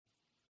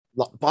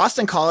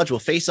Boston College will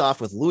face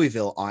off with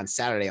Louisville on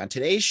Saturday. On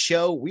today's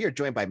show, we are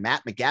joined by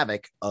Matt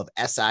McGavick of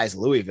SI's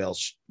Louisville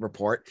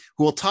Report,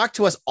 who will talk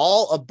to us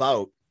all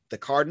about the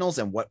Cardinals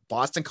and what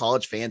Boston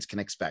College fans can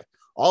expect.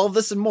 All of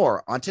this and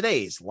more on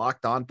today's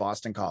Locked On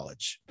Boston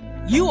College.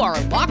 You are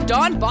Locked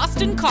On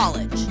Boston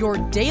College, your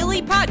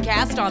daily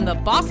podcast on the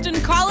Boston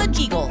College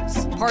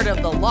Eagles, part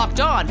of the Locked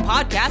On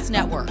Podcast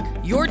Network,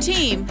 your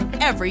team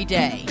every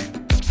day.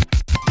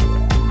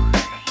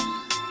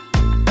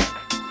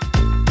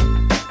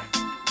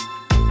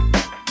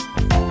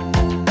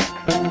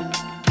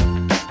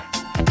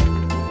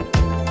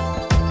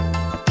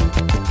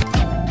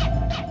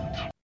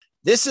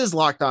 This is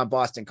Locked On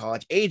Boston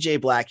College.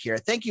 AJ Black here.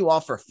 Thank you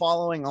all for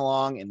following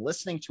along and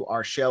listening to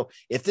our show.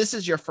 If this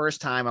is your first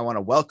time, I want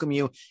to welcome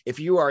you. If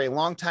you are a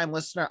longtime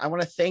listener, I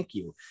want to thank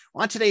you.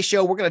 On today's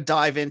show, we're going to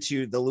dive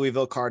into the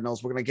Louisville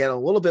Cardinals. We're going to get a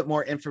little bit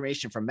more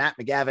information from Matt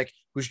McGavick,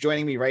 who's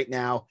joining me right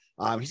now.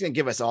 He's going to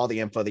give us all the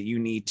info that you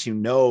need to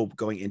know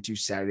going into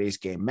Saturday's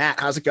game. Matt,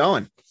 how's it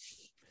going?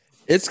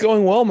 It's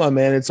going well, my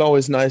man. It's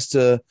always nice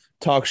to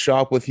talk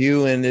shop with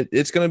you, and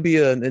it's going to be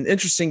an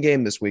interesting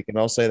game this weekend.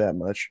 I'll say that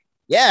much.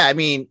 Yeah, I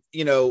mean,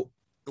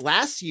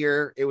 last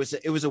year it was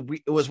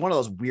one of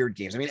those weird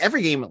games. I mean,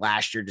 every game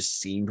last year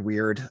just seemed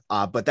weird,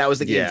 but that was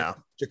the game. Yeah.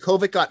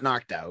 Djokovic got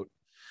knocked out,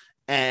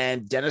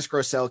 and Dennis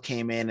Grosel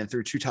came in and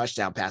threw 2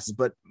 touchdown passes.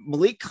 But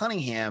Malik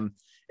Cunningham,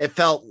 it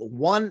felt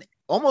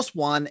almost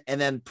won, and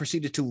then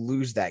proceeded to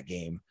lose that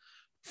game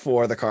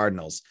for the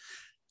Cardinals.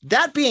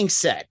 That being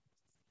said,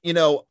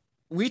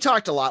 we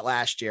talked a lot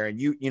last year,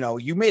 and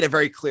you made it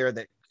very clear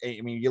that,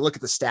 I mean, you look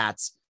at the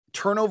stats.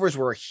 Turnovers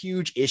were a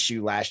huge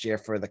issue last year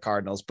for the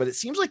Cardinals, but it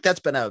seems like that's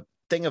been a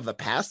thing of the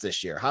past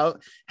this year. How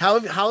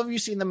have you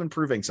seen them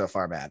improving so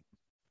far, Matt?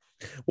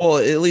 Well,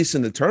 at least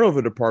in the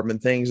turnover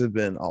department, things have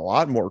been a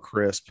lot more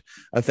crisp.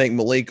 I think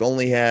Malik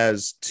only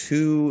has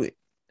 2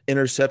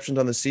 interceptions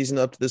on the season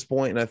up to this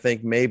point, and I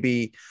think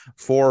maybe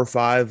 4 or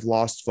 5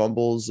 lost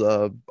fumbles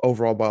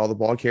overall by all the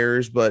ball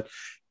carriers. But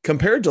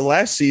compared to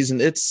last season,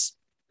 it's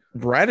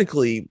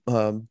radically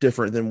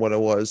different than what it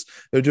was.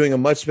 They're doing a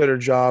much better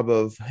job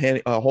of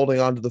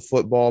holding on to the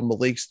football.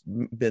 Malik's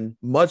been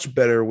much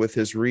better with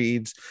his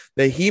reads.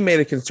 He made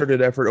a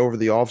concerted effort over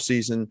the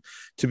offseason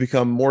to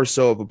become more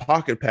so of a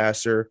pocket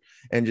passer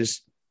and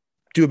just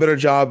do a better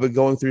job of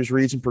going through his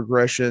reads and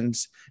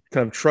progressions,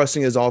 kind of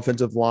trusting his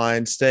offensive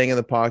line, staying in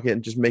the pocket,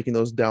 and just making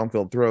those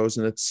downfield throws.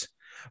 And it's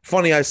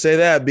funny I say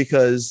that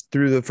because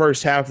through the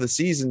first half of the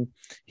season,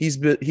 he's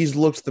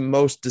looked the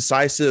most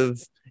decisive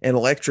and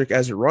electric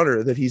as a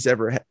runner that he's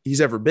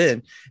ever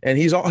been. And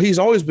he's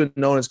always been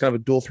known as kind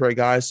of a dual threat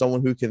guy,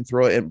 someone who can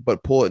throw it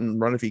but pull it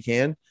and run if he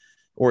can,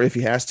 or if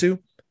he has to.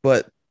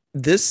 But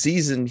this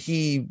season,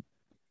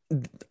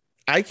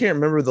 I can't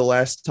remember the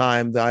last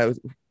time that I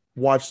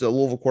watched a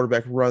Louisville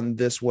quarterback run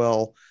this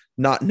well,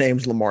 not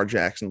named Lamar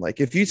Jackson.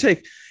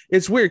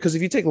 It's weird because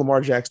if you take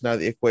Lamar Jackson out of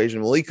the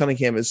equation, Malik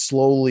Cunningham is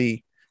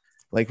slowly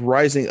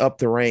rising up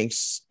the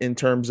ranks in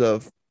terms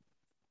of,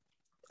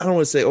 I don't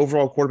want to say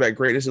overall quarterback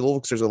greatness at Louisville,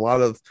 because there's a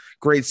lot of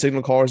great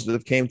signal callers that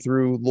have came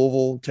through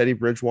Louisville: Teddy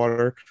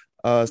Bridgewater,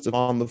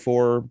 Stephon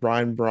Lefort,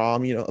 Brian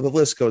Brom, the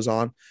list goes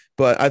on.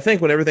 But I think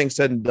when everything's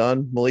said and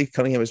done, Malik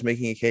Cunningham is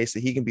making a case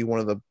that he can be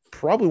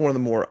probably one of the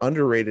more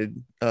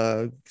underrated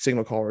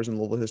signal callers in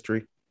Louisville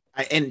history.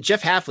 And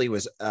Jeff Hafley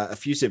was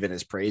effusive in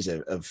his praise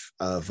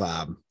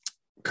of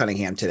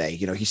Cunningham today.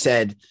 He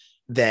said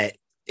that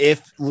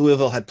if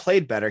Louisville had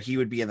played better, he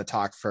would be in the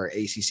talk for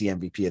ACC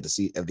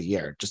MVP of the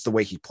year, just the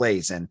way he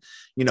plays. And,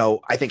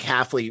 I think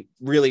Hafley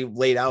really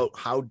laid out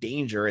how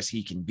dangerous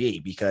he can be,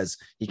 because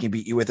he can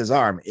beat you with his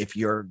arm. If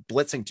you're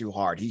blitzing too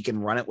hard, he can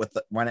run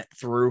it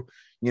through,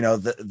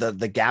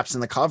 the gaps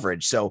in the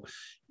coverage. So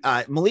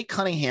Malik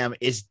Cunningham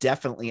is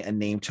definitely a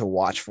name to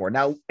watch for.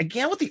 Now,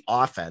 again, with the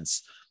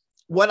offense,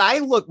 when I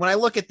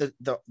look at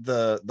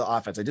the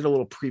offense, I did a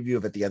little preview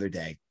of it the other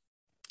day.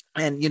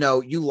 And,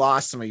 you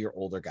lost some of your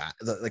older guys,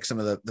 like some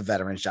of the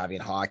veterans, Javian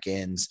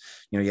Hawkins,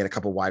 you had a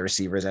couple wide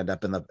receivers end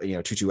up in the,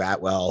 Tutu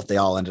Atwell. They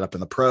all ended up in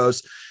the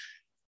pros.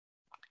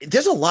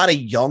 There's a lot of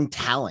young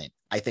talent,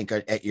 I think,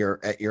 at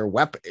your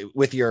weapon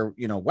with your,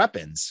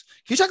 weapons.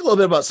 Can you talk a little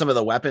bit about some of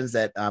the weapons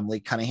that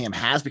Malik Cunningham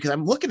has? Because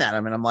I'm looking at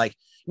him and I'm like,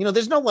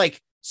 there's no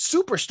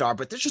superstar,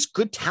 but there's just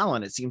good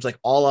talent. It seems like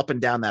all up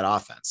and down that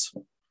offense.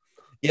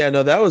 Yeah,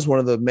 no, that was one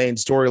of the main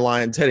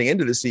storylines heading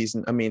into the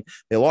season. I mean,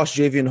 they lost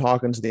Javian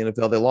Hawkins to the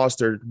NFL. They lost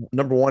their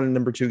number 1 and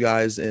number 2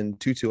 guys in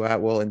Tutu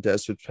Atwell and Des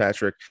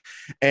Fitzpatrick.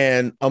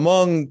 And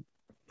among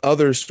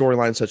other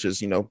storylines, such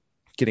as,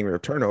 getting rid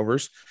of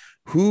turnovers,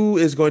 who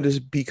is going to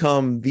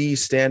become the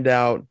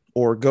standout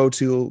or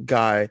go-to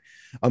guy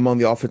among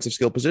the offensive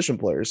skill position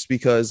players?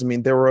 Because, I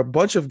mean, there were a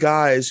bunch of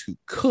guys who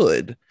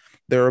could.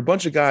 There were a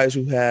bunch of guys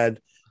who had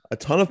a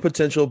ton of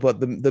potential, but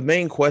the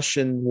main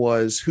question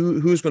was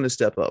who's going to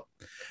step up.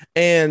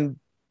 And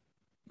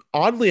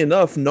oddly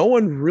enough, no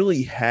one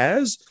really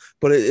has,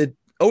 but it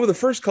over the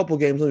first couple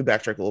games, let me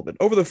backtrack a little bit.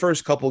 Over the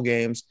first couple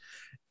games,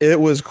 It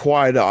was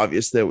quite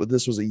obvious that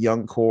this was a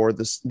young core.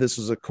 This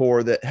was a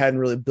core that hadn't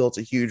really built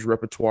a huge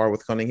repertoire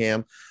with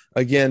Cunningham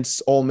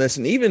against Ole Miss,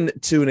 and even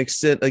to an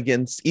extent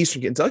against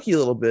Eastern Kentucky a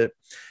little bit.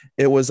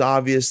 It was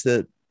obvious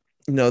that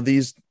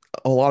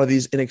a lot of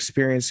these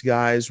inexperienced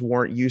guys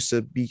weren't used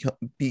to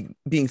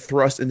being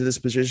thrust into this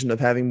position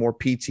of having more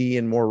PT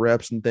and more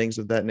reps and things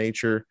of that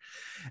nature.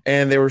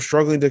 And they were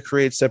struggling to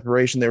create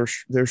separation.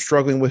 They're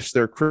struggling with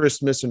their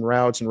crispness and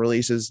routes and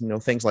releases,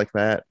 things like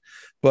that.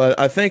 But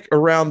I think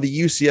around the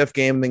UCF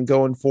game and then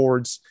going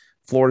forwards,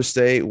 Florida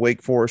State,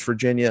 Wake Forest,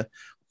 Virginia,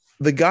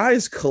 the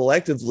guys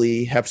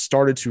collectively have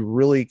started to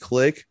really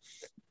click.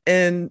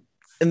 And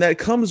that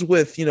comes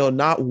with,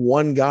 not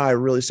one guy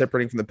really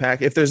separating from the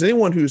pack. If there's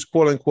anyone who's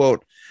quote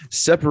unquote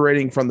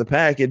separating from the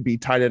pack, it'd be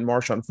tight end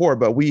Marshawn Ford,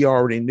 but we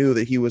already knew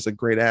that he was a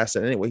great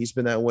asset anyway. He's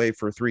been that way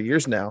for 3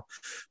 years now.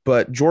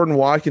 But Jordan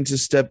Watkins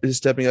is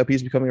stepping up.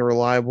 He's becoming a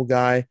reliable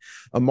guy.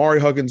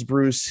 Amari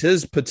Huggins-Bruce,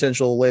 his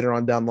potential later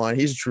on down the line,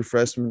 he's a true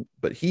freshman,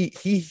 but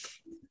he's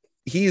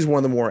one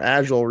of the more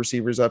agile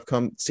receivers I've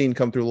seen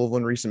come through Louisville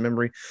in recent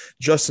memory.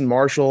 Justin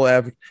Marshall,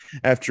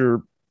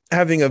 after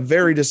having a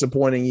very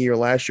disappointing year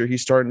last year,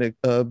 he's starting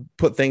to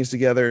put things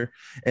together.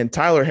 And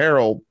Tyler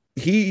Harrell,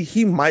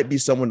 he might be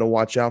someone to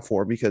watch out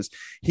for, because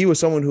he was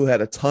someone who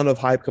had a ton of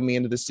hype coming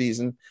into the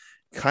season,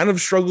 kind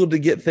of struggled to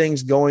get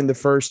things going the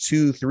first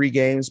 2-3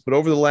 games. But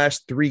over the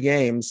last 3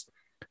 games,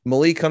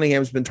 Malik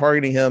Cunningham's been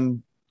targeting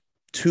him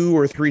 2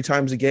 or 3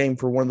 times a game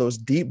for one of those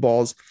deep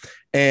balls.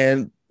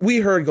 And we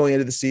heard going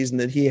into the season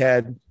that he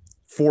had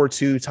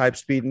 4.2 type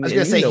speed. I was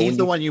going to say, he's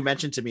the one you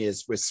mentioned to me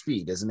is with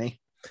speed, isn't he?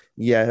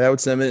 Yeah, that would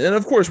sound. And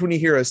of course, when you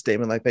hear a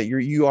statement like that,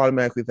 you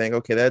automatically think,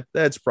 okay,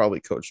 that's probably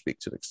coach speak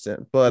to an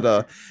extent.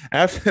 But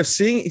after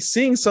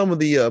seeing some of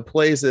the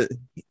plays that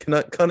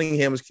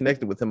Cunningham was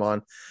connected with him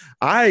on,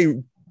 I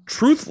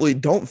truthfully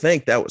don't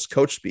think that was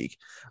coach speak.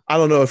 I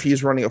don't know if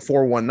he's running a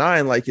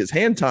 4.19 like his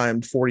hand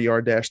timed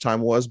 40-yard dash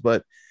time was,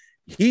 but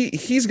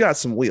he's got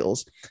some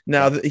wheels.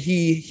 Now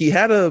he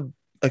had a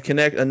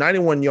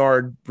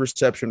 91-yard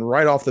reception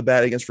right off the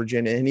bat against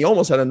Virginia, and he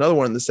almost had another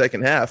one in the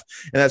second half.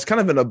 And that's kind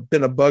of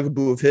been a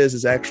bugaboo of his,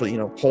 is actually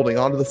holding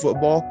on to the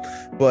football.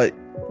 But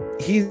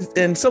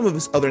and some of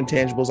his other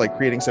intangibles like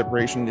creating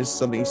separation is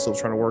something he's still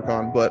trying to work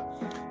on. But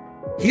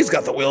he's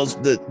got the wheels.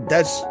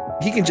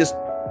 He can just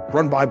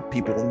run by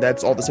people, and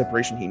that's all the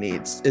separation he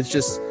needs. It's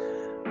just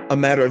a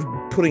matter of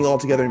putting it all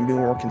together and being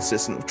more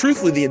consistent.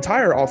 Truthfully, the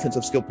entire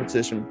offensive skill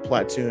position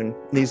platoon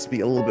needs to be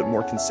a little bit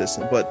more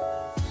consistent,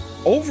 but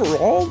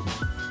overall,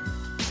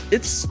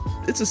 it's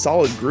a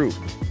solid group.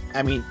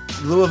 I mean,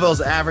 Louisville's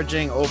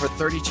averaging over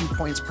 32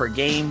 points per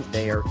game.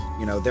 They are,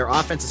 their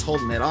offense is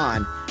holding it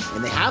on,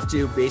 and they have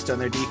to based on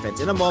their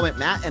defense. In a moment,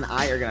 Matt and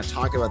I are going to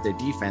talk about their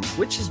defense,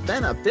 which has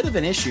been a bit of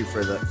an issue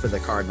for the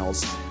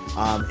Cardinals,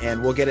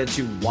 and we'll get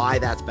into why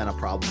that's been a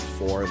problem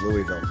for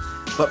Louisville.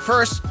 But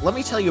first, let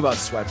me tell you about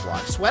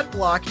Sweatblock.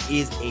 Sweatblock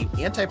is an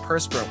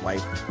antiperspirant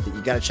wipe that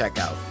you got to check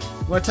out.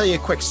 I want to tell you a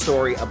quick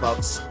story about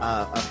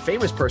a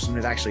famous person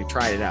who's actually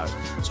tried it out.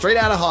 Straight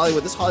out of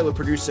Hollywood, this Hollywood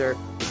producer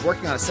was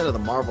working on a set of the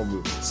Marvel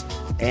movies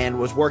and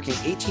was working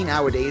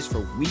 18-hour days for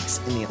weeks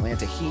in the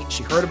Atlanta heat.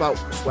 She heard about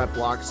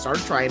Sweatblock,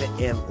 started trying it,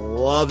 and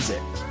loves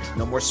it.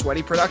 No more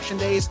sweaty production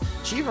days.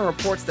 She even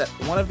reports that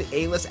one of the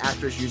A-list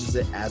actors uses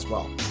it as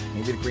well.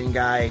 Maybe the green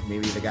guy,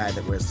 maybe the guy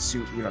that wears the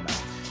suit, we don't know.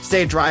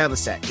 Stay dry on the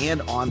set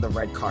and on the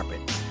red carpet.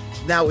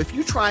 Now, if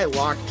you're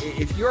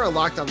a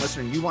Locked On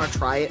listener and you want to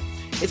try it,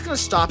 it's going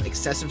to stop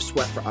excessive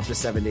sweat for up to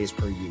 7 days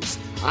per use.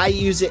 I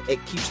use it.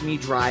 It keeps me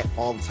dry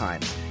all the time.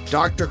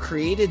 Doctor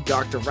created,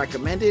 doctor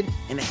recommended,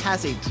 and it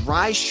has a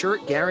dry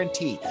shirt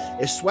guarantee.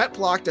 If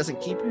Sweatblock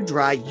doesn't keep you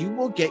dry, you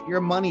will get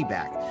your money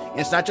back. And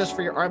it's not just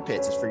for your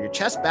armpits. It's for your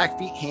chest, back,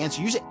 feet, hands.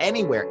 Use it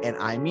anywhere, and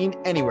I mean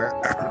anywhere.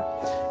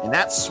 And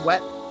that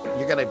sweat,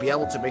 you're going to be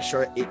able to make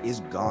sure it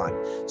is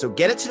gone. So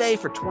get it today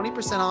for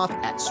 20% off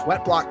at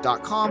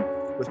sweatblock.com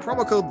with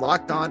promo code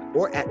LOCKEDON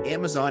or at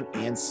Amazon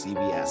and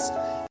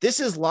CVS. This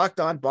is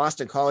Locked On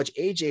Boston College.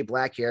 AJ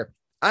Black here.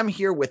 I'm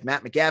here with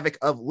Matt McGavick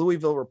of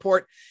Louisville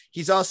Report.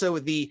 He's also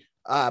the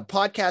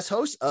podcast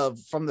host of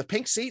From the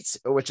Pink Seats,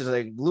 which is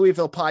a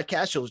Louisville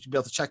podcast. You'll be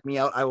able to check me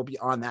out. I will be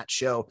on that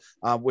show,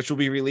 which will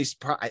be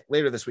released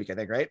later this week, I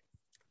think, right?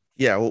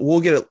 Yeah,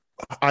 we'll get it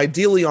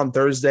ideally on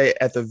Thursday,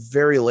 at the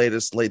very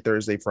latest, late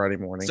Thursday, Friday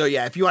morning. So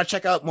yeah, if you want to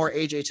check out more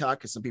AJ talk,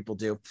 because some people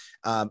do,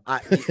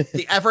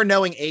 the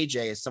ever-knowing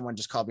AJ, as someone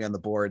just called me on the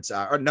boards,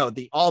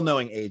 the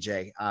all-knowing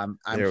AJ.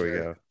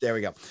 There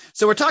we go.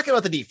 So we're talking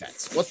about the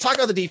defense. Let's talk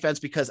about the defense,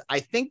 because I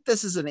think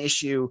this is an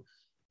issue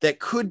that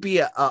could be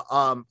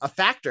a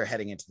factor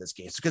heading into this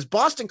game. Because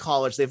Boston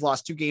College, they've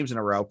lost 2 games in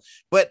a row,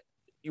 but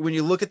when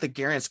you look at the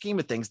grand scheme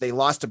of things, they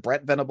lost to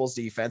Brent Venables'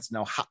 defense.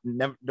 No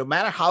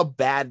matter how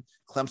bad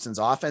Clemson's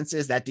offense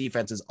is, that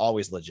defense is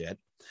always legit.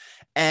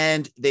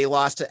 And they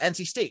lost to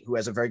NC State, who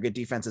has a very good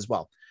defense as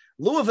well.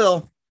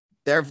 Louisville,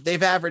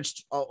 they've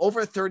averaged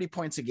over 30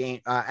 points a game,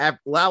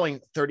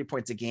 allowing 30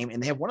 points a game,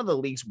 and they have one of the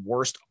league's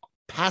worst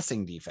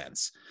passing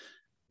defense.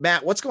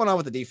 Matt, what's going on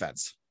with the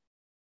defense?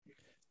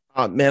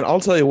 Man, I'll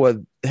tell you what.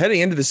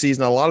 Heading into the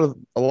season, a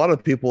lot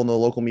of people in the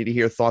local media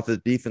here thought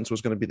that defense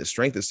was going to be the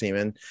strength of this team,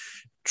 and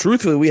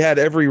truthfully, we had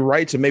every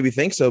right to maybe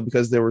think so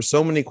because there were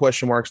so many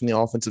question marks on the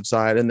offensive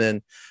side, and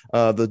then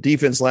the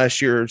defense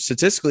last year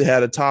statistically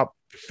had a top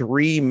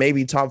 3,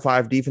 maybe top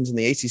 5 defense in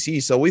the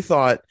ACC. So we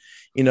thought,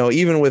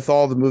 even with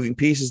all the moving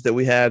pieces that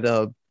we had,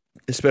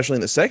 especially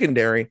in the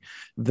secondary,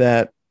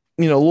 that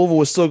Louisville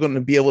was still going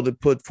to be able to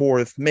put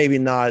forth maybe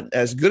not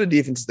as good a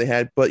defense as they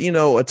had, but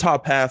a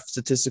top half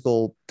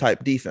statistical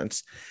type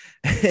defense.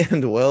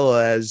 And well,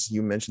 as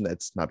you mentioned,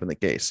 that's not been the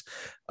case.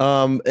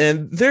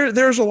 And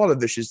there's a lot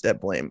of issues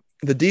that blame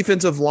the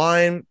defensive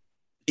line.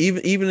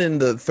 Even in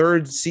the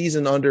third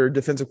season under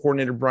defensive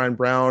coordinator Brian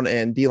Brown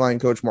and D-line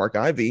coach Mark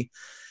Ivey,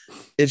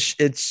 it's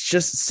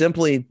just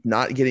simply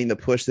not getting the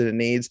push that it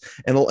needs.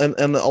 And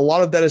a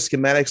lot of that is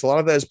schematics. A lot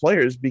of that is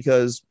players,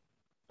 because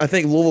I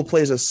think Louisville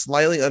plays a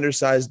slightly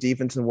undersized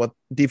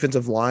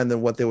defensive line than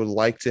what they would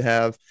like to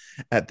have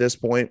at this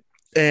point.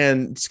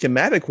 And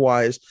schematic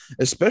wise,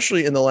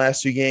 especially in the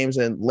last 2 games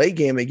and late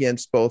game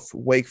against both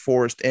Wake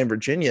Forest and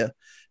Virginia,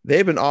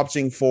 they've been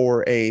opting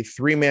for a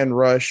 3-man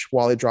rush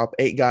while they drop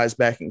 8 guys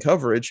back in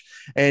coverage.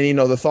 And,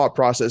 the thought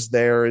process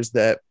there is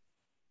that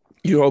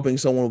you're hoping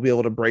someone will be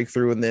able to break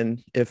through. And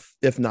then if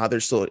not,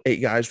 there's still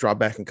 8 guys drop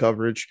back in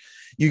coverage.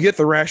 You get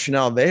the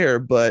rationale there,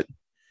 but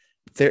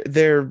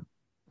they're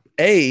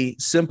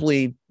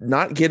simply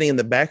not getting in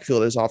the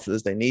backfield as often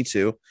as they need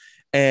to.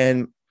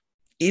 And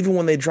even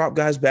when they drop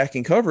guys back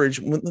in coverage,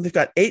 when they've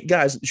got 8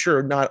 guys,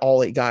 sure, not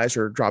all 8 guys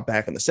are dropped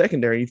back in the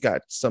secondary. You've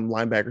got some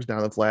linebackers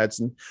down the flats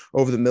and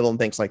over the middle and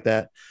things like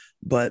that.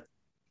 But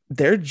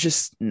they're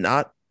just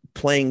not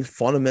playing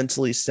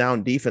fundamentally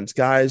sound defense.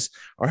 Guys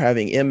are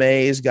having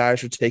MAs.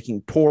 Guys are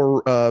taking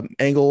poor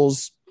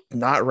angles,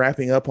 not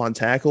wrapping up on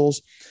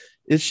tackles.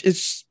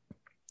 It's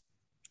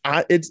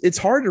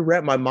hard to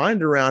wrap my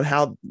mind around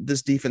how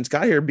this defense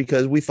got here,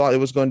 because we thought it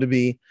was going to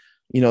be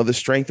the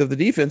strength of the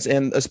defense,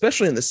 and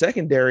especially in the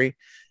secondary.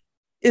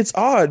 It's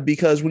odd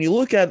because when you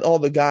look at all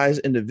the guys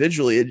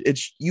individually,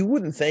 you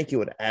wouldn't think it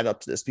would add up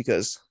to this,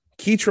 because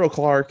Keitrell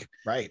Clark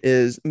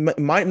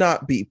might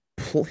not be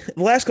the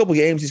last couple of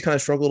games. He's kind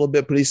of struggled a little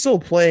bit, but he's still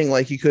playing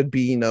like he could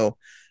be,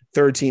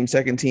 third team,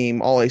 second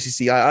team, all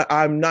ACC.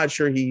 I'm not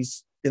sure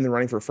he's in the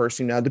running for first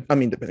team now. I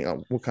mean, depending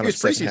on what kind of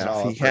second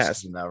half he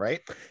has now,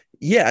 right?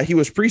 Yeah, he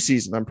was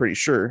preseason, I'm pretty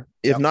sure.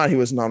 If not, he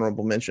was an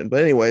honorable mention.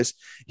 But anyways,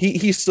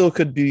 he still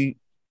could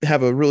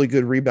have a really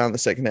good rebound in the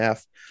second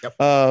half. Yep.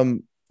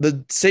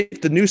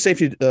 The new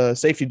safety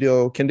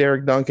duo,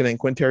 Kendarick Duncan and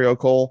Quinterio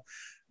Cole,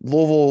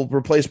 Louisville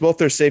replaced both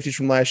their safeties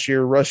from last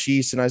year. Rush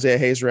East and Isaiah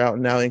Hayes are out,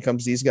 and now in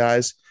comes these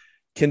guys.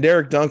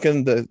 Kendarick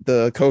Duncan,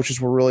 the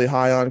coaches were really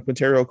high on.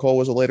 Quinterio Cole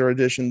was a later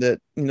addition that,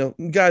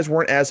 guys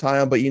weren't as high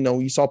on, but,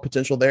 you saw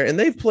potential there. And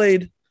they've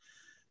played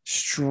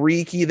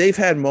streaky. They've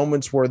had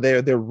moments where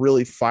they're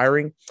really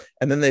firing,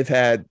 and then they've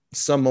had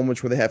some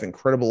moments where they have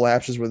incredible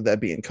lapses, whether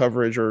that be in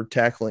coverage or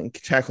tackling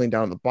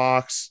down in the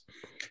box.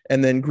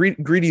 And then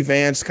Greedy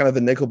Vance, kind of the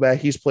nickelback,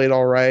 he's played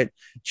all right.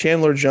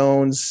 Chandler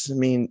Jones, I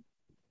mean,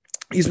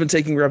 he's been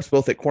taking reps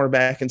both at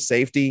cornerback and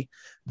safety.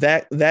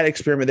 That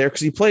experiment there,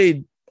 because he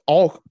played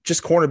all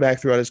just cornerback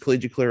throughout his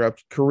collegiate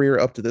career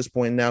up to this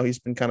point. Now he's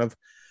been kind of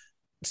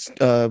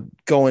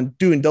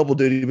doing double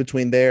duty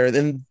between there.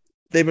 Then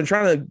they've been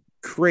trying to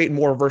create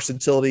more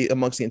versatility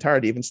amongst the entire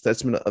defense.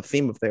 That's been a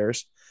theme of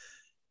theirs.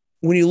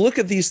 When you look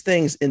at these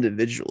things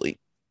individually,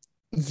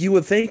 you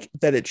would think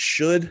that it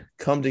should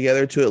come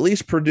together to at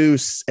least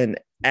produce an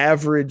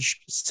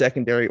average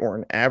secondary or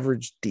an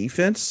average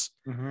defense,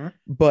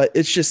 but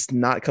it's just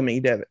not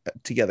coming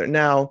together.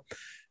 Now,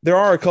 there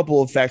are a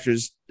couple of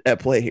factors at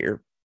play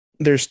here.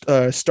 There's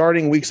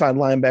starting weak side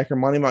linebacker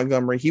Monty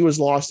Montgomery. He was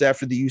lost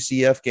after the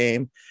UCF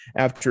game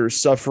after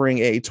suffering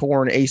a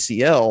torn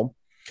ACL.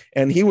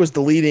 And he was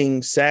the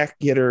leading sack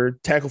getter,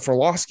 tackle for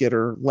loss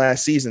getter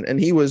last season. And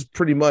he was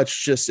pretty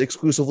much just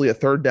exclusively a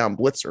third down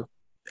blitzer.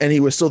 And he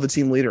was still the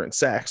team leader in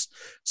sacks.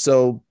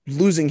 So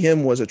losing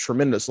him was a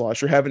tremendous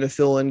loss. You're having to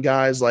fill in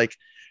guys like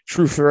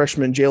true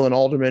freshman Jalen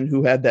Alderman,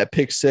 who had that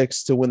pick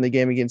 6 to win the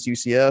game against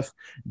UCF,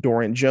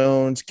 Dorian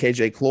Jones,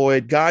 KJ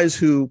Cloyd, guys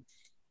who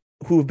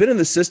have been in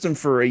the system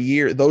for a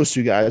year. Those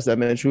 2 guys that I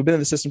mentioned who have been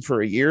in the system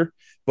for a year,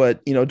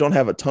 but don't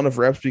have a ton of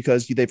reps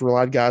because they've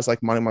relied guys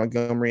like Monty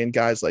Montgomery and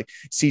guys like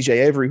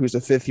CJ Avery, who's a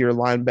 5th-year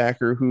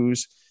linebacker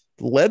who's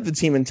led the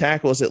team in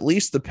tackles at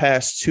least the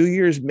past 2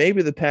 years,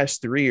 maybe the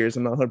past 3 years.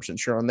 I'm not 100%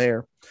 sure on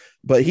there,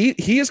 but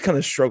he has kind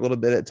of struggled a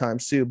bit at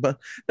times too. But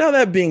now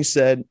that being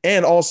said,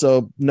 and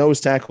also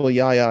defensive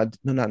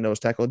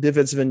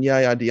end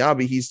Yaya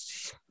Diaby,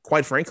 he's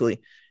quite frankly,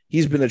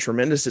 he's been a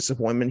tremendous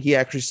disappointment. He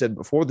actually said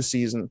before the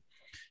season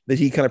that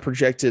he kind of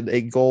projected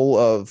a goal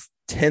of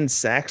 10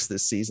 sacks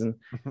this season.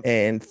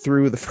 And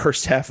through the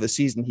first half of the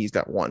season, he's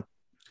got 1.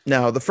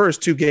 Now, the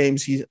first 2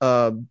 games,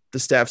 the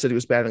staff said he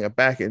was battling a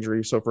back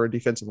injury. So for a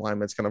defensive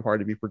lineman, it's kind of hard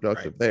to be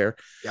productive there.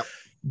 Yep.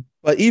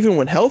 But even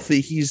when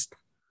healthy, he's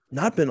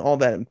not been all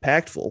that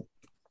impactful.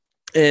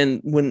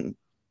 And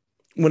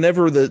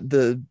whenever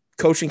the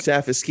coaching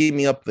staff is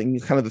scheming up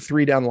kind of the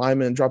 3 down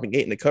linemen and dropping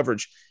 8 into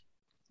coverage.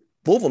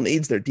 Louisville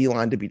needs their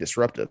D-line to be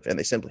disruptive, and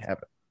they simply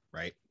haven't.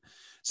 Right.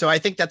 So I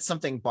think that's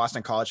something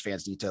Boston College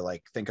fans need to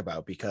like think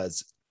about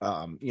because,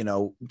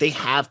 they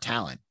have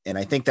talent. And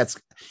I think that's,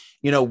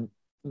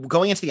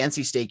 going into the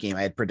NC State game,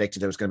 I had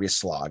predicted it was going to be a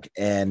slog,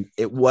 and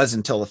it was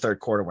until the third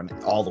quarter when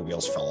all the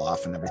wheels fell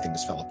off and everything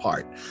just fell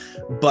apart.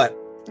 But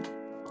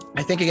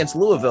I think against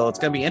Louisville, it's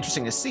going to be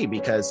interesting to see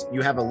because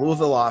you have a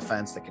Louisville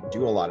offense that can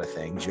do a lot of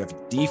things. You have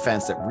a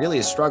defense that really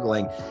is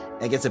struggling,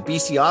 and against a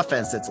BC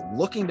offense that's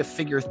looking to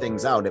figure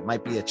things out. It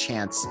might be a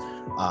chance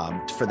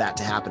for that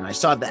to happen. I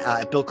saw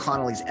that Bill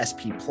Connolly's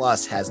SP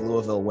Plus has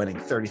Louisville winning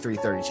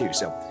 33-32.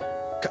 So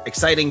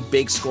exciting,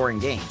 big scoring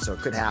game. So it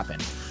could happen.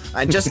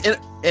 And just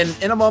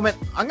in a moment,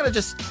 I'm going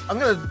to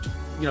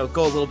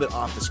go a little bit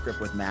off the script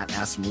with Matt and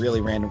ask some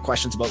really random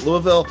questions about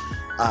Louisville,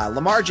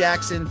 Lamar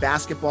Jackson,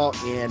 basketball,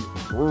 and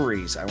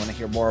breweries. I want to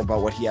hear more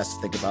about what he has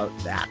to think about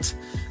that.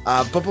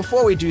 But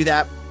before we do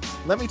that,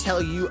 let me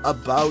tell you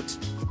about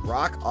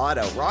Rock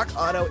Auto. Rock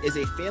Auto is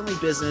a family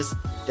business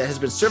that has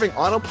been serving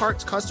auto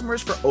parts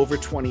customers for over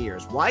 20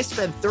 years. Why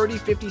spend 30,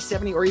 50,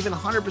 70, or even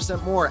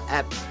 100% more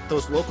at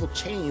those local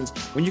chains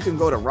when you can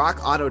go to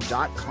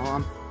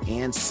rockauto.com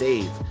and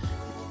save?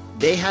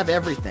 They have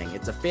everything.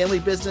 It's a family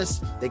business.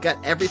 They got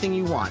everything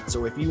you want.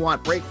 So if you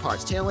want brake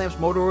parts, tail lamps,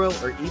 motor oil,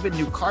 or even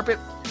new carpet,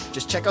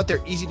 just check out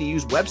their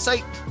easy-to-use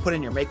website, put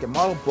in your make and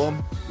model,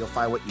 boom, you'll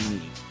find what you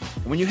need.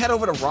 And when you head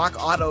over to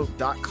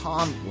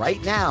rockauto.com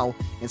right now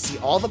and see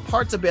all the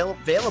parts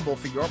available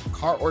for your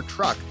car or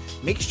truck,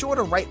 make sure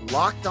to write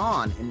Locked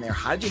On in their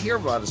How Did You Hear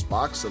About Us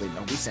box so they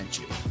know we sent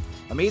you.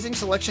 Amazing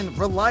selection,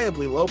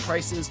 reliably low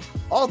prices,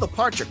 all the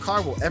parts your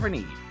car will ever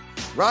need.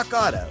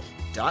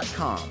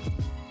 rockauto.com.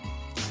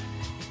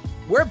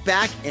 We're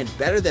back and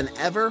better than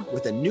ever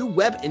with a new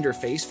web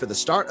interface for the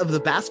start of the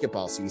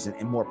basketball season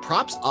and more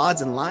props,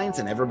 odds, and lines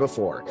than ever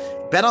before.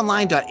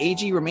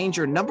 BetOnline.ag remains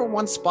your number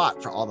one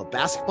spot for all the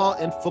basketball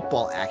and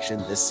football action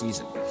this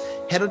season.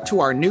 Head to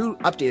our new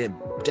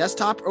updated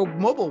desktop or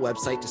mobile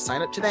website to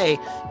sign up today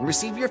and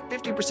receive your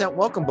 50%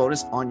 welcome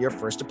bonus on your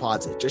first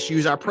deposit. Just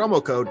use our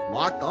promo code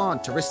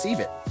LOCKEDON to receive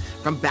it.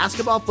 From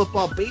basketball,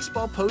 football,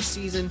 baseball,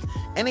 postseason,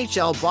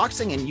 NHL,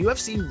 boxing, and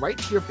UFC, right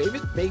to your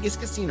favorite Vegas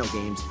casino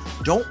games,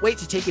 don't wait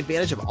to take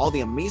advantage of all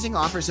the amazing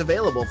offers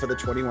available for the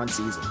 21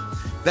 season.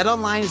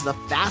 BetOnline is the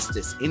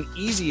fastest and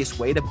easiest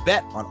way to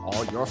bet on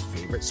all your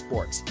favorite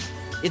sports.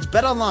 It's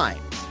BetOnline,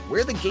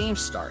 where the game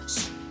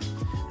starts.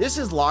 This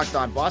is Locked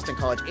On Boston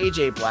College,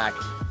 AJ Black.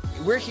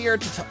 We're here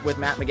with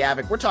Matt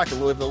McGavick. We're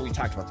talking Louisville. We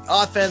talked about the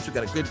offense. We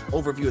got a good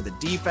overview of the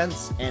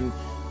defense. And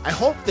I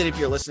hope that if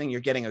you're listening,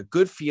 you're getting a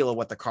good feel of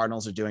what the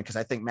Cardinals are doing, because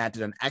I think Matt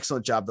did an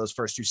excellent job those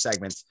first 2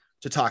 segments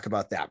to talk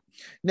about that.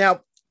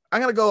 Now,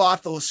 I'm going to go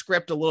off the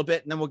script a little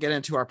bit, and then we'll get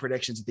into our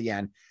predictions at the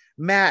end.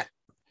 Matt,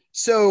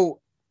 so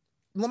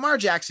Lamar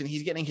Jackson,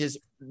 he's getting his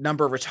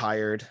number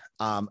retired.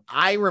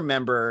 I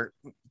remember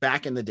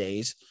back in the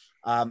days,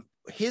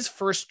 his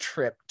first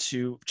trip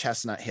to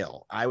Chestnut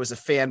Hill. I was a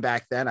fan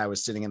back then. I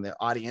was sitting in the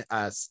audience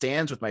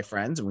stands with my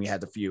friends, and we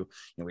had a few,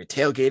 we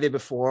tailgated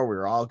before. We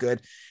were all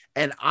good.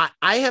 And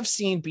I have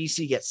seen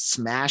BC get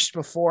smashed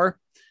before.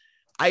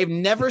 I have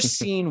never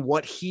seen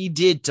what he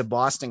did to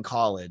Boston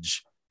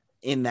College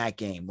in that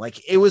game.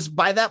 Like, it was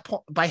by that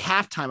point, by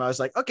halftime, I was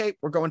like, okay,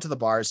 we're going to the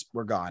bars.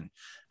 We're gone.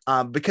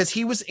 Because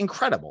he was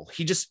incredible.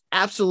 He just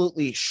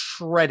absolutely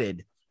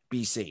shredded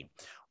BC.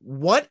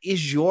 What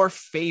is your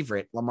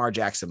favorite Lamar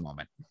Jackson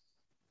moment?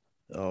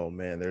 Oh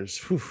man, there's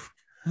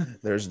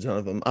a ton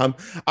of them.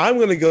 I'm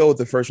going to go with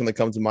the first one that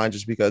comes to mind,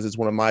 just because it's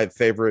one of my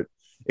favorite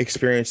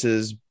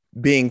experiences,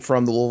 being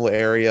from the Louisville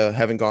area,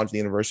 having gone to the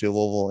University of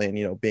Louisville,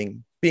 and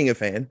being a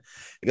fan.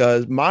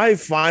 Because my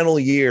final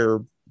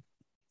year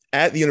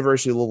at the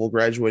University of Louisville,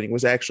 graduating,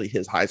 was actually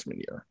his Heisman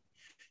year.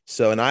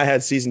 So, and I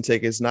had season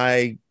tickets, and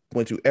I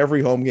went to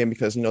every home game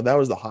because that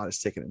was the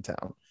hottest ticket in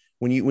town.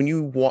 When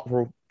you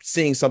were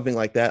seeing something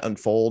like that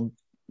unfold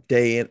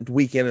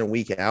week in and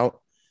week out,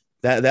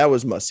 that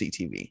was must-see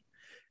TV.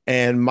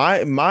 And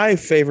my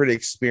favorite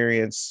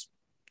experience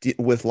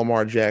with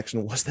Lamar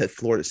Jackson was that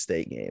Florida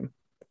State game.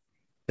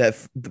 That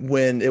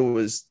when it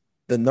was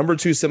the number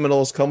 2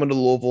 Seminoles coming to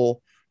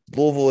Louisville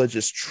had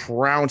just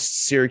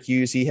trounced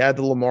Syracuse. He had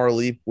the Lamar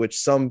leap, which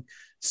some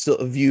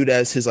still viewed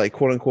as his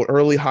quote unquote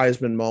early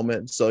Heisman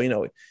moment.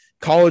 So,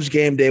 College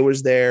game day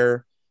was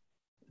there.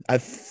 I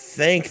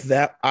think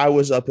that I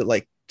was up at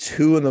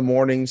 2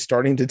 a.m.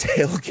 starting to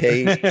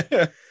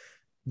tailgate.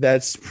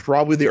 That's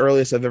probably the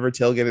earliest I've ever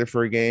tailgated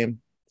for a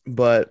game.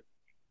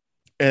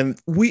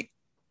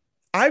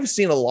 I've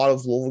seen a lot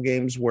of Louisville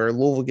games where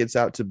Louisville gets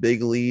out to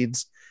big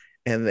leads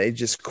and they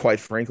just quite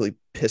frankly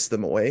piss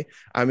them away.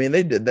 I mean,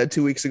 they did that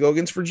 2 weeks ago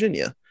against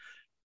Virginia.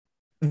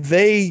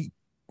 They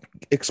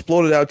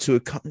exploded out to a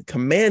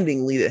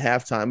commanding lead at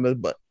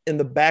halftime, but in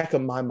the back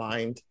of my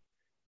mind,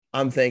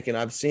 I'm thinking,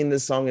 I've seen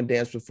this song and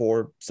dance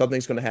before.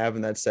 Something's going to happen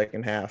in that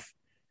second half.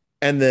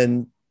 And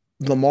then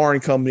Lamar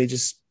and company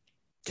just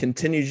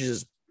continue to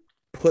just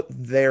put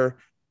their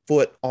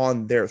foot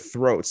on their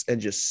throats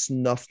and just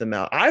snuff them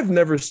out.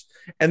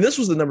 And this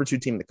was the number 2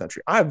 team in the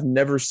country. I've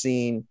never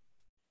seen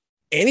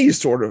any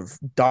sort of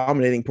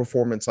dominating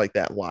performance like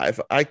that live.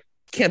 I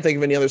can't think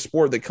of any other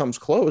sport that comes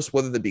close,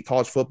 whether it be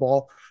college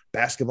football,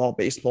 basketball,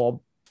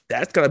 baseball.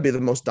 That's got to be the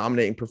most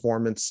dominating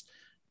performance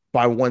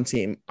by one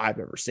team I've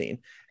ever seen.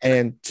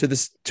 And to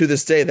this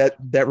day,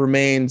 that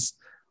remains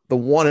the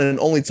one and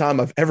only time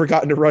I've ever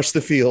gotten to rush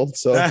the field.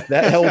 So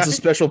that holds a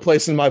special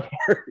place in my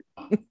heart.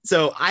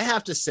 So I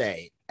have to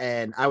say,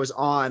 and I was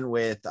on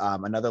with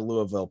another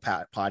Louisville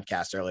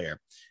podcast earlier,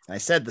 and I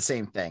said the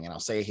same thing, and I'll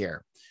say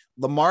here,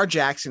 Lamar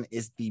Jackson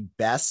is the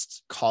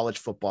best college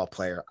football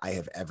player I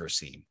have ever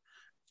seen.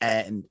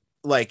 And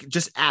like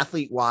just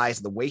athlete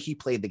wise, the way he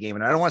played the game.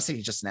 And I don't want to say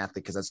he's just an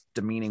athlete because that's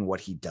demeaning what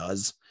he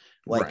does.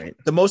 Like right.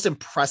 The most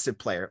impressive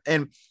player.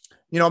 And,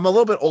 you know, I'm a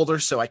little bit older,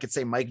 so I could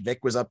say Mike Vick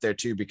was up there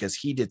too, because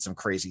he did some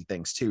crazy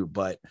things too.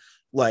 But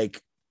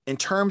like in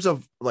terms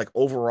of like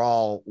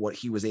overall, what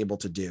he was able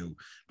to do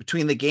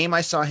between the game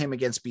I saw him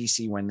against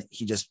BC when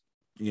he just,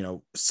 you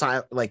know,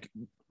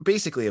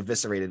 basically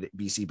eviscerated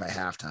BC by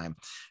halftime,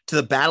 to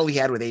the battle he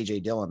had with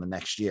AJ Dillon the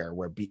next year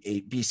where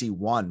BC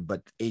won,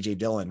 but AJ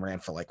Dillon ran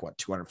for like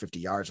 250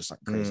 yards or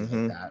something crazy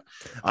like that.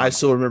 I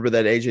still remember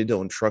that AJ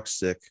Dillon truck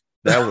stick.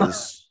 That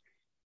was,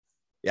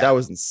 that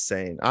was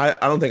insane. I've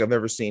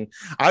never seen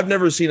a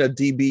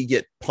DB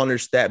get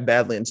punished that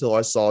badly until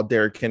I saw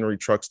Derrick Henry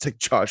truck stick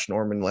Josh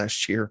Norman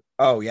last year.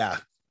 Oh yeah.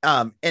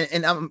 And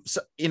I'm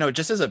so, you know,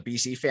 just as a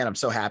BC fan, I'm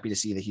so happy to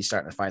see that he's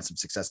starting to find some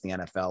success in the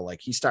NFL. Like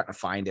he's starting to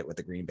find it with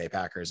the Green Bay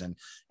Packers, and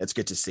it's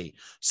good to see.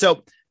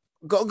 So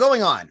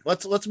going on,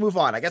 let's move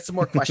on. I got some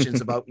more questions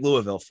about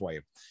Louisville for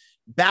you.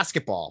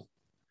 Basketball.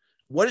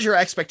 What is your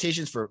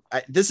expectations for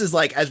this? Is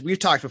like, as we've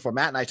talked before,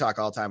 Matt and I talk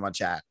all the time on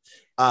chat.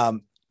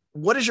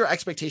 What is your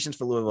expectations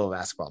for Louisville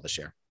basketball this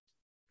year?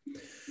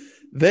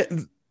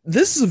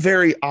 This is a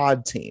very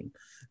odd team.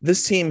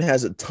 This team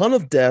has a ton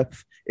of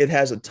depth. It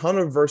has a ton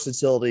of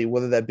versatility,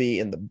 whether that be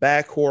in the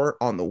backcourt,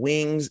 on the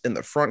wings, in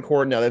the front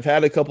court. Now, they've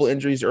had a couple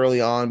injuries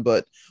early on,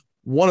 but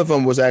one of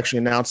them was actually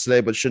announced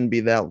today, but shouldn't be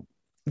that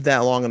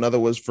long. Another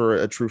was for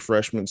a true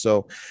freshman.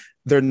 So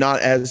they're not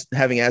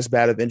having as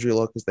bad of injury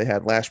luck as they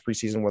had last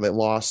preseason, where they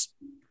lost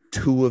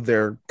two of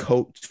their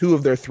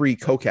 3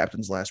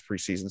 co-captains last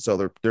preseason.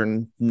 So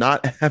they're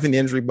not having the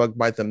injury bug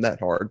bite them that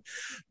hard.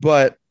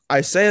 But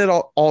I say that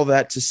all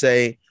that to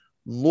say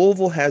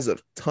Louisville has a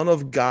ton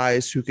of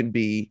guys who can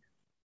be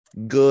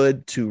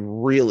good to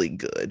really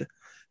good.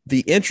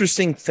 The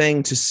interesting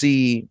thing to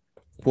see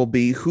will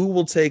be who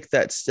will take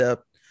that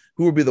step,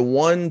 who will be the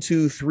 1,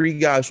 2, 3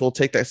 guys who will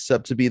take that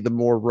step to be the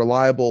more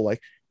reliable,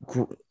 like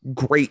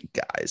great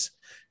guys.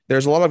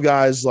 There's a lot of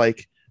guys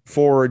like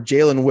for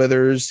Jalen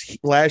Withers.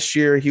 Last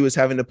year, he was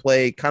having to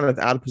play kind of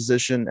out of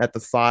position at the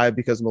 5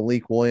 because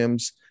Malik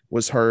Williams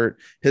was hurt.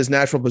 His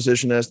natural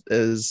position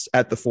is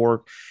at the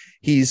 4.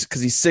 He's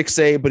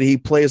 6'8", but he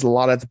plays a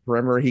lot at the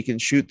perimeter. He can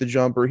shoot the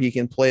jumper. He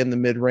can play in the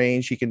mid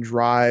range. He can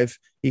drive.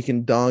 He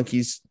can dunk.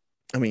 He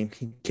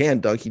can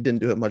dunk. He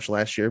didn't do it much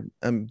last year.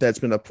 That's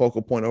been a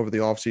focal point over the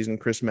offseason.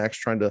 Chris Mack's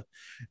trying to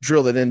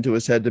drill it into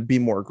his head to be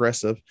more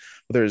aggressive.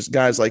 But there's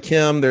guys like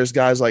him. There's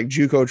guys like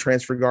JUCO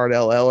transfer guard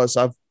L. Ellis.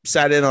 I've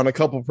sat in on a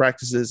couple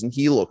practices, and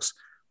he looks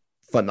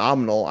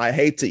phenomenal. I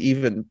hate to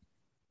even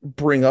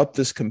bring up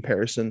this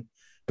comparison,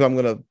 but I'm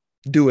going to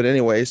do it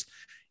anyways.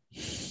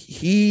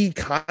 He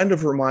kind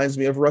of reminds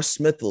me of Russ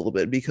Smith a little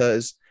bit,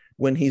 because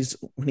when he's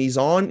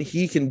on,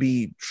 he can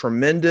be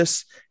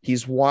tremendous.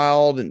 He's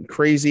wild and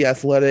crazy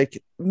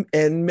athletic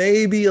and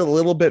maybe a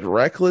little bit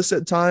reckless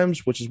at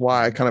times, which is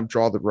why I kind of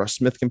draw the Russ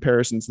Smith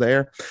comparisons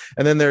there.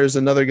 And then there's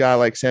another guy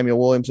like Samuel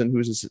Williamson,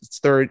 who's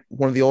his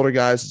one of the older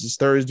guys. It's his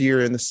 3rd year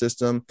in the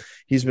system.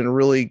 He's been a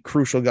really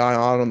crucial guy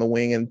on the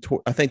wing. And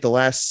I think the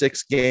last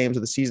 6 games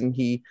of the season,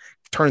 he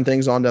turned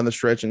things on down the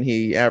stretch, and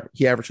he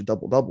averaged a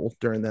double-double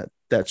during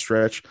that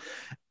stretch.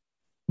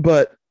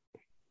 But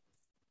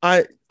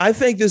I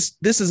think this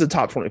is a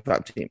top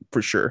 25 team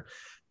for sure.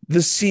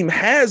 This team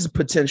has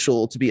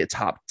potential to be a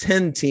top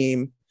 10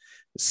 team,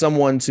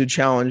 someone to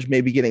challenge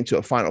maybe getting to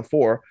a Final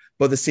Four,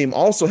 but this team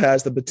also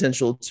has the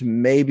potential to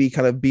maybe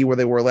kind of be where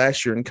they were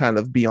last year and kind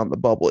of be on the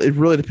bubble. It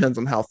really depends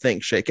on how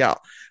things shake out.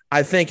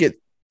 I think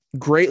it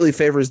greatly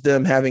favors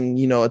them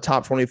having, a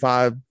top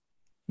 25,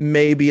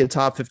 maybe a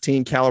top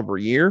 15 caliber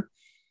year.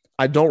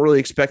 I don't really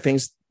expect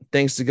things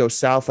to go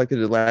south like they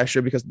did last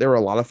year, because there were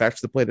a lot of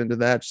factors that played into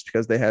that, just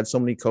because they had so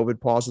many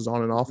COVID pauses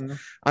on and off. Mm-hmm.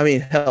 I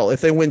mean, hell,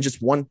 if they win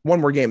just one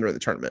more game during the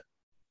tournament,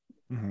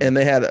 mm-hmm. and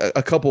they had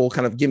a couple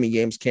kind of gimme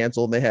games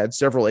canceled, they had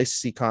several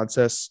ACC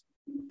contests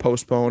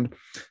postponed.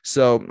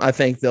 So I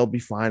think they'll be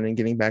fine in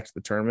getting back to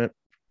the tournament.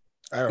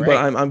 All right.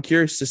 But I'm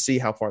curious to see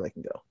how far they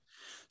can go.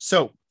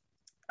 So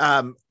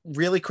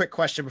really quick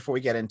question before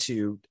we get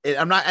into it.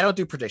 I don't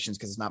do predictions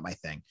because it's not my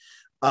thing.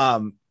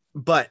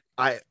 But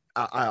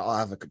I'll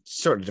have a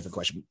sort of different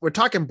question. We're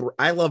talking,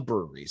 I love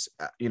breweries.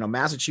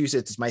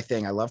 Massachusetts is my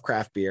thing. I love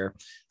craft beer.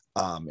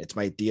 It's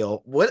my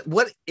deal.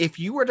 What if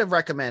you were to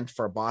recommend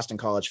for a Boston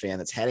College fan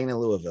that's heading to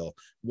Louisville,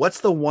 what's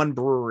the one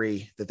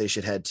brewery that they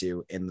should head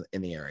to in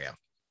the area?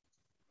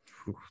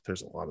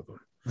 There's a lot of them.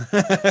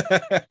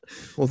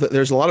 Well,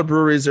 there's a lot of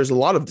breweries. There's a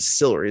lot of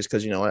distilleries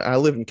because, I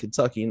live in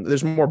Kentucky and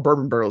there's more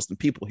bourbon barrels than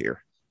people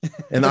here.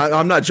 And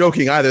I'm not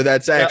joking either.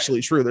 That's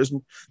actually true.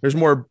 There's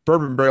more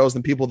bourbon barrels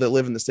than people that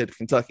live in the state of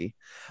Kentucky.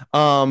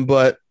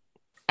 But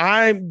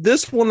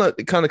this one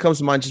kind of comes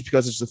to mind just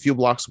because it's a few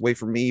blocks away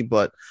from me.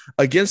 But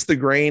Against the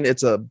Grain,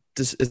 it's a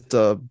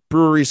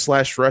brewery /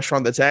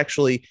 restaurant that's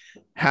actually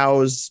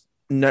housed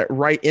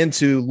right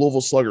into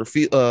Louisville Slugger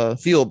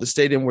Field, the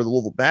stadium where the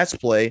Louisville Bats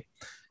play.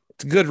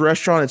 It's a good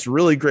restaurant. It's a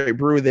really great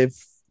brew.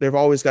 They've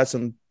always got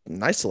some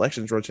nice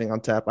selections rotating on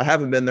tap. I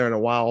haven't been there in a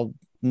while,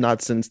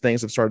 not since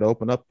things have started to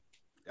open up.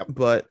 Yep.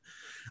 But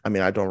I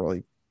mean, I don't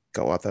really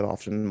go out that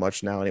often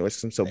much now anyways,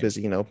 because I'm so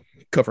busy,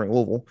 covering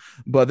Louisville.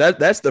 But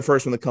that's the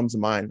first one that comes to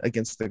mind,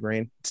 Against the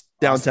Grain. It's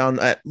downtown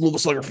at Louisville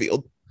Slugger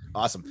Field.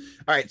 Awesome.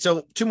 All right.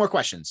 So 2 more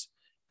questions.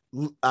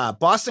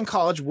 Boston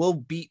College will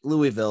beat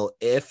Louisville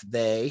if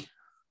they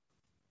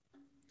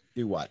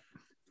do what?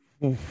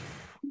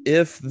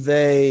 If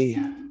they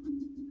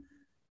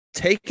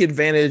take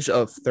advantage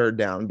of third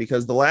down,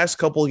 because the last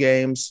couple of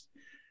games,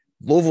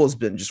 Louisville has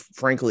been just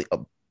frankly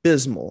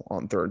abysmal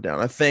on third down.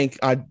 I think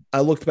I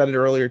looked at it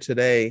earlier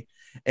today,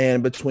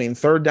 and between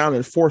third down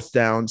and fourth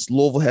downs,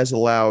 Louisville has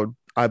allowed,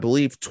 I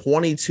believe,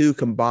 22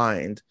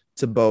 combined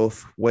to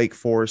both Wake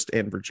Forest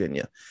and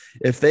Virginia.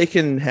 If they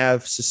can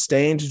have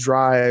sustained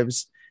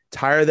drives,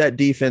 tire that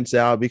defense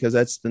out, because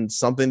that's been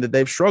something that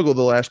they've struggled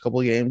the last couple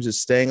of games,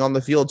 is staying on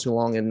the field too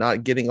long and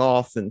not getting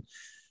off and,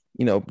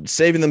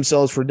 saving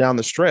themselves for down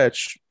the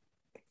stretch.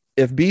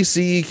 If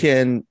BC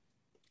can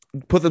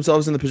put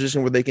themselves in the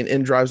position where they can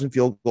end drives and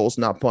field goals,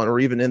 not punt, or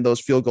even in those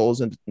field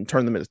goals and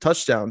turn them into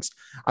touchdowns,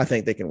 I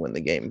think they can win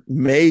the game,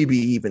 maybe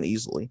even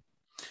easily.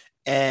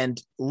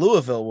 And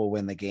Louisville will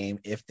win the game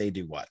if they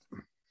do what?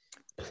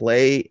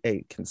 Play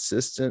a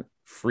consistent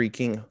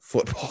freaking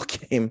football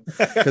game.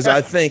 Because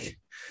I think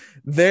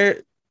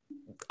this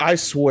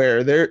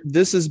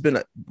has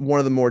been one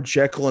of the more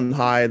Jekyll and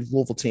Hyde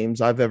Louisville teams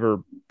I've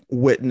ever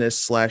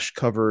witnessed /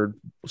 covered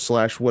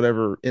 /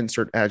 whatever,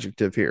 insert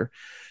adjective here.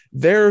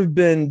 There have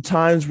been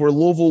times where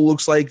Louisville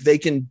looks like they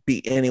can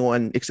beat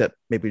anyone except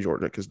maybe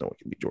Georgia, because no one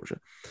can beat Georgia.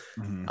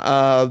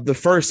 Mm-hmm. The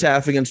first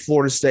half against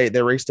Florida State,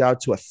 they raced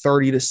out to a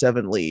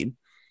 30-7 lead.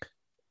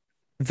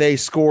 They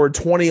scored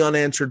 20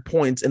 unanswered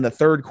points in the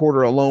third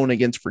quarter alone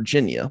against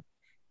Virginia.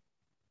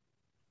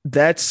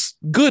 That's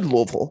good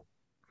Louisville.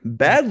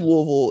 Bad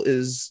Louisville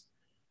is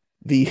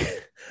the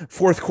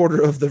fourth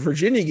quarter of the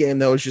Virginia game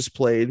that was just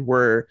played,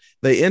 where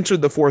they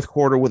entered the fourth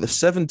quarter with a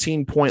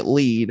 17-point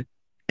lead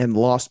and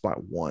lost by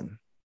 1.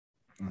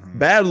 Mm-hmm.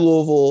 Bad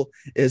Louisville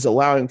is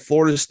allowing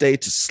Florida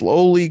State to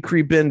slowly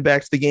creep in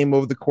back to the game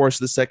over the course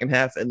of the second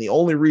half. And the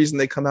only reason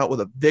they come out with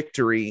a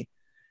victory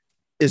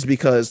is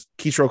because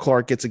Keyshawn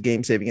Clark gets a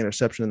game-saving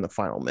interception in the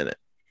final minute.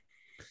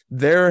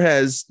 There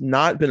has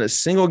not been a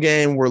single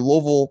game where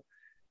Louisville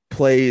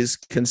plays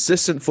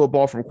consistent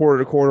football from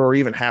quarter to quarter or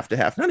even half to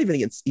half, not even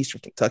against Eastern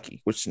Kentucky,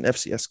 which is an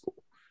FCS school.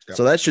 Yep.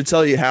 So that should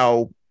tell you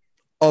how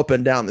up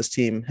and down this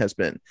team has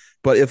been.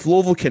 But if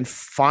Louisville can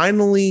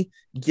finally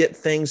get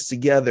things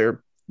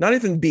together, not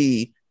even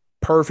be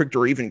perfect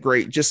or even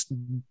great, just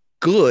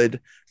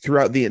good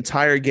throughout the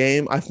entire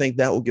game, I think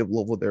that will give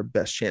Louisville their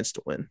best chance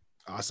to win.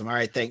 Awesome. All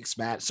right. Thanks,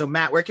 Matt. So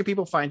Matt, where can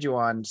people find you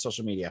on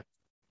social media?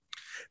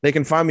 They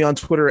can find me on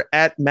Twitter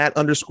at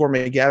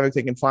Matt_McGavick.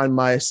 They can find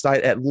my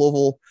site at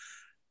Louisville.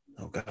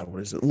 Oh God,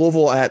 what is it?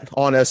 Louisville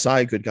on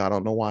SI. Good God, I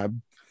don't know why.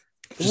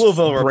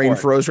 Louisville brain Report.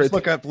 froze right. Just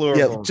look up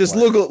Louisville. Yeah, just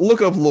look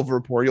up Louisville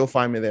Report. You'll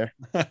find me there.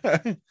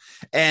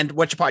 And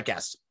what's your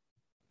podcast?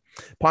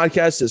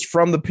 Podcast is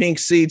From the Pink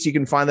Seats. You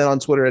can find that on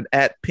Twitter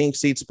at Pink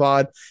Seats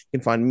Pod. You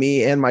can find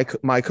me and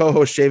my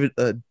co-host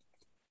good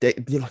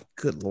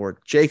Lord,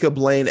 Jacob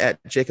Lane at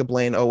Jacob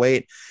Lane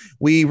 08.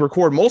 We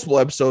record multiple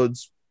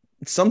episodes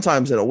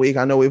sometimes in a week.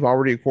 I know we've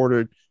already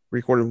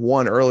recorded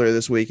one earlier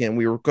this week, and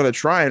we were going to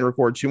try and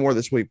record 2 more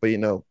this week, but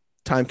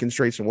time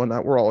constraints and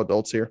whatnot. We're all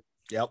adults here.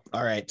 Yep.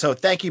 All right. So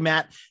thank you,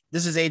 Matt.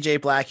 This is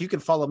AJ Black. You can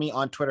follow me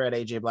on Twitter at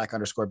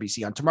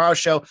AJBlack_BC. On tomorrow's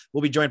show,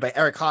 we'll be joined by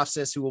Eric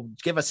Hofsis, who will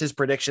give us his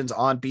predictions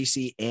on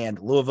BC and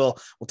Louisville.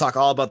 We'll talk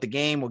all about the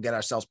game. We'll get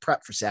ourselves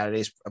prepped for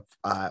Saturday's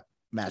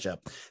matchup.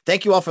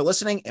 Thank you all for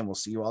listening, and we'll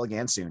see you all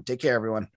again soon. Take care, everyone.